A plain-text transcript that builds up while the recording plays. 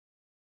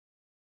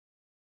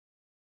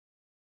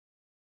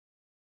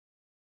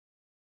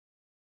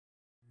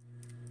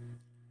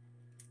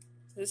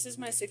this is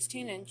my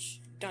 16-inch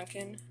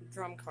Duncan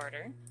drum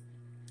carder.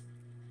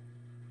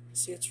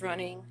 See, it's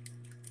running.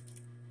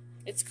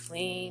 It's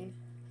clean.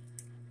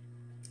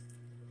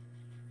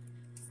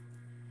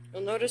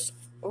 You'll notice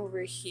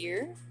over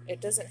here, it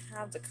doesn't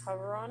have the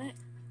cover on it.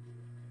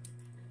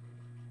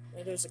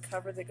 There's a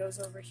cover that goes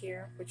over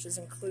here, which is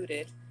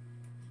included.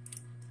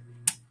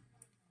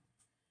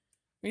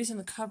 The reason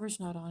the cover's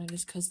not on it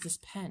is because this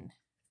pen.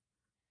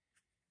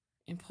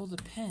 And pull the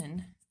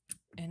pin,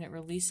 and it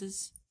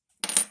releases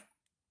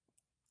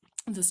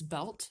this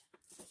belt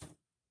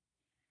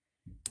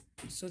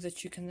so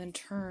that you can then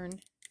turn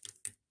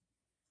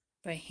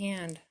by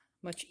hand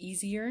much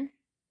easier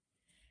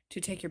to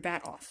take your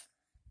bat off.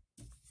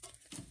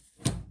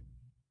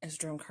 This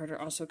drum carder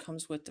also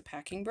comes with the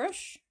packing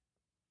brush,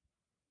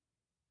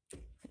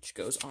 which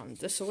goes on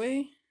this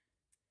way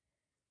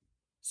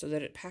so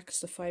that it packs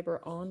the fiber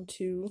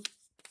onto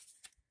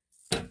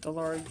the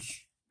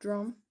large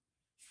drum.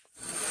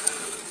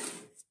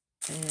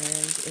 And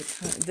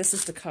this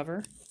is the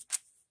cover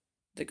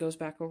that goes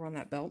back over on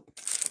that belt.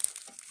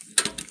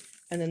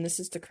 And then this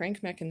is the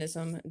crank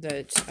mechanism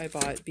that I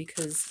bought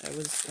because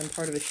I'm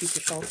part of a shoot to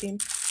shell team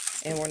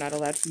and we're not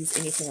allowed to use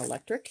anything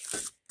electric.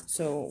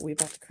 So we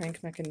bought the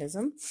crank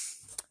mechanism.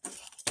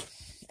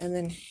 And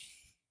then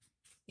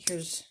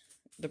here's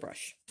the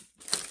brush.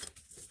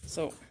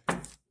 So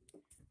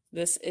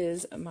this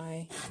is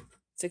my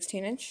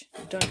 16-inch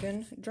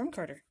Duncan drum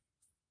carder.